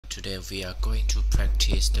today we are going to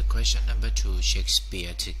practice the question number 2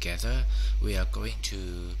 Shakespeare together. We are going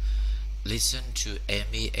to listen to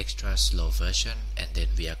Amy extra slow version, and then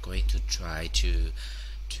we are going to try to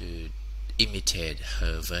imitate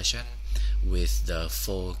her version with the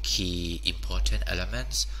 4 key important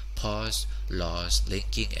elements: pause, loss,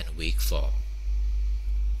 linking, and weak form.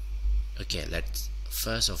 Okay,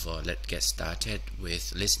 first of all, let's get started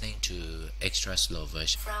with listening to extra slow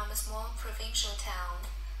version. From a small provincial town,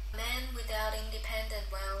 a man without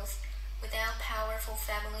independent wealth, without powerful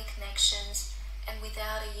family connections, and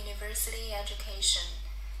without a university education,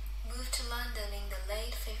 moved to London in the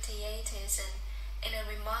late 50s and, in a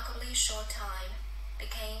remarkably short time,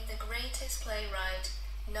 became the greatest playwright,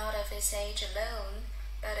 not of his age alone,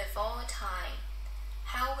 but of all time.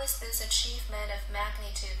 How was this achievement of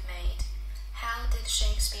magnitude made? How did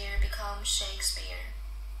Shakespeare become Shakespeare?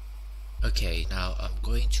 Okay, now I'm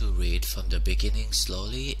going to read from the beginning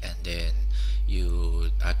slowly, and then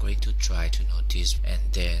you are going to try to notice,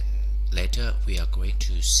 and then later we are going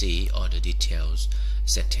to see all the details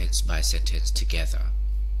sentence by sentence together.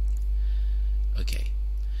 Okay.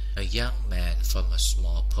 A young man from a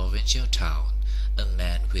small provincial town, a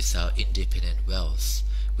man without independent wealth,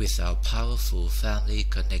 without powerful family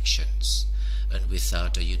connections, and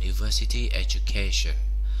without a university education,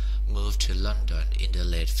 moved to London in the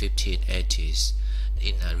late 1580s.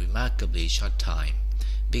 In a remarkably short time,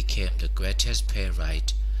 became the greatest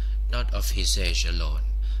playwright, not of his age alone,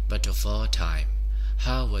 but of all time.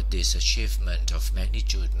 How was this achievement of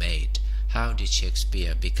magnitude made? How did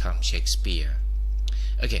Shakespeare become Shakespeare?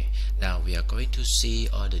 Okay, now we are going to see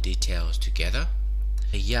all the details together.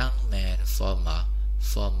 A young man from a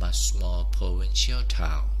small provincial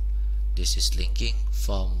town. This is linking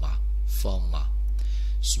from a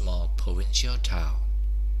small provincial town.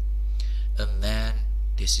 A man,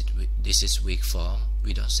 this is weak form.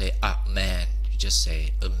 We don't say a man, you just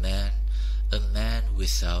say a man. A man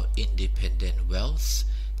without independent wealth.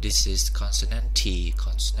 This is consonant T.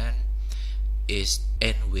 Consonant is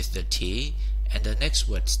end with the T, and the next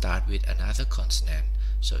word start with another consonant.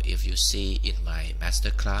 So if you see in my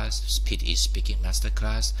masterclass, Pte Speaking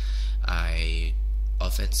Masterclass, I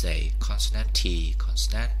often say consonant T,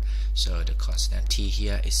 consonant. So the consonant T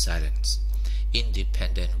here is silence.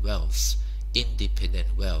 Independent wealth.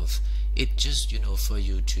 Independent wealth. It just, for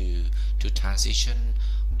you to transition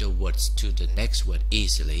the words to the next word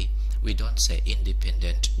easily. We don't say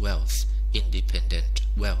independent wealth. Independent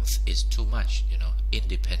wealth is too much,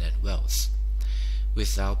 independent wealth.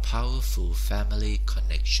 Without powerful family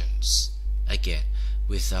connections. Again,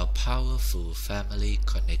 without powerful family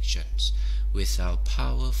connections. Without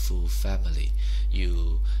powerful family.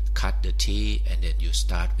 You cut the T and then you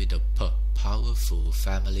start with the P. Powerful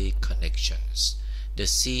family connections. The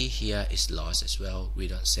C here is lost as well. We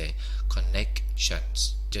don't say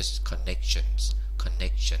connections, just connections.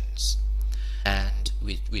 Connections. And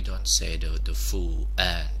we don't say the full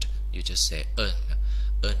and. You just say un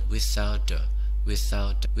without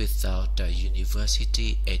the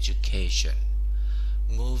university education.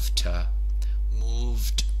 Moved.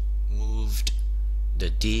 The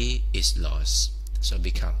D is lost, so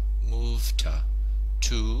become moved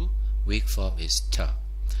to. Weak form is t.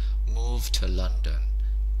 Moved to London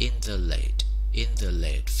in the late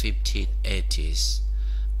 1580s.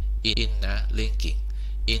 Linking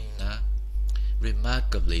in a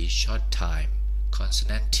remarkably short time.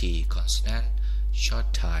 Consonant T. Consonant.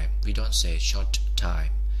 Short time. We don't say short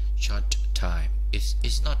time. Short time.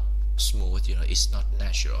 It's not smooth, it's not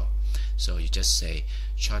natural. So you just say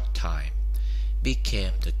short time.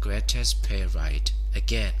 Became the greatest playwright.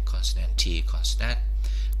 Again, consonant T. Consonant.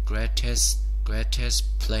 Greatest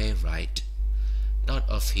playwright. Not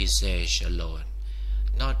of his age alone.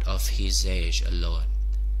 Not of his age alone.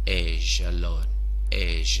 Age alone.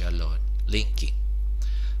 Age alone. Linking.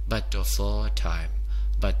 But of all time.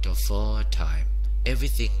 But of all time.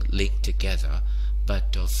 Everything linked together.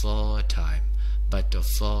 But of all time. But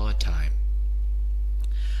of all time.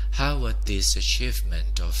 How was this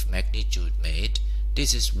achievement of magnitude made?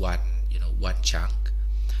 This is one chunk.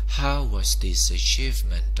 How was this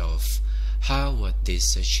achievement of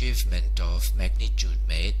magnitude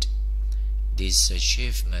made? This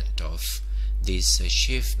achievement of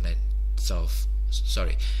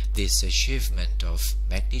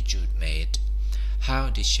magnitude made. How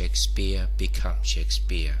did Shakespeare become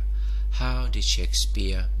Shakespeare? How did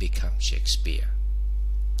Shakespeare become Shakespeare?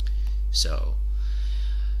 So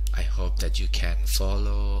I hope that you can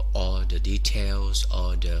follow all the details,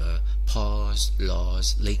 all the pause,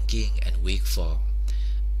 loss, linking, and weak form.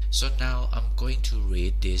 So now I'm going to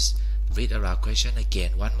read this read aloud question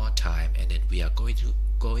again one more time, and then we are going to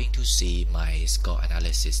going to see my score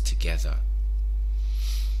analysis together.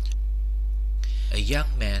 A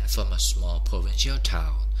young man from a small provincial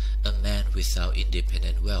town, a man without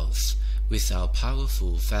independent wealth, without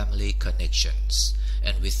powerful family connections,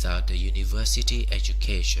 and without a university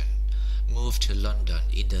education, moved to London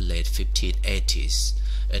in the late 1580s,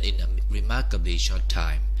 and in a remarkably short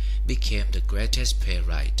time became the greatest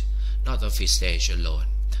playwright, not of his age alone,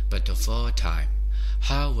 but of all time.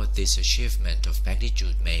 How was this achievement of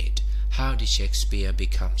magnitude made? How did Shakespeare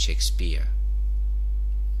become Shakespeare?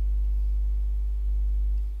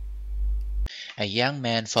 A young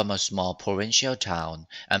man from a small provincial town,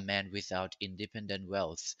 a man without independent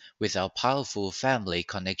wealth, without powerful family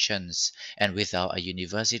connections, and without a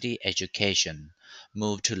university education,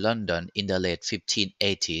 moved to London in the late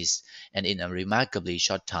 1580s, and in a remarkably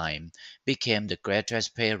short time became the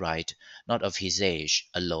greatest playwright, not of his age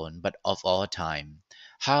alone, but of all time.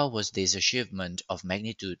 How was this achievement of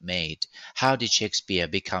magnitude made? How did Shakespeare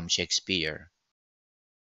become Shakespeare?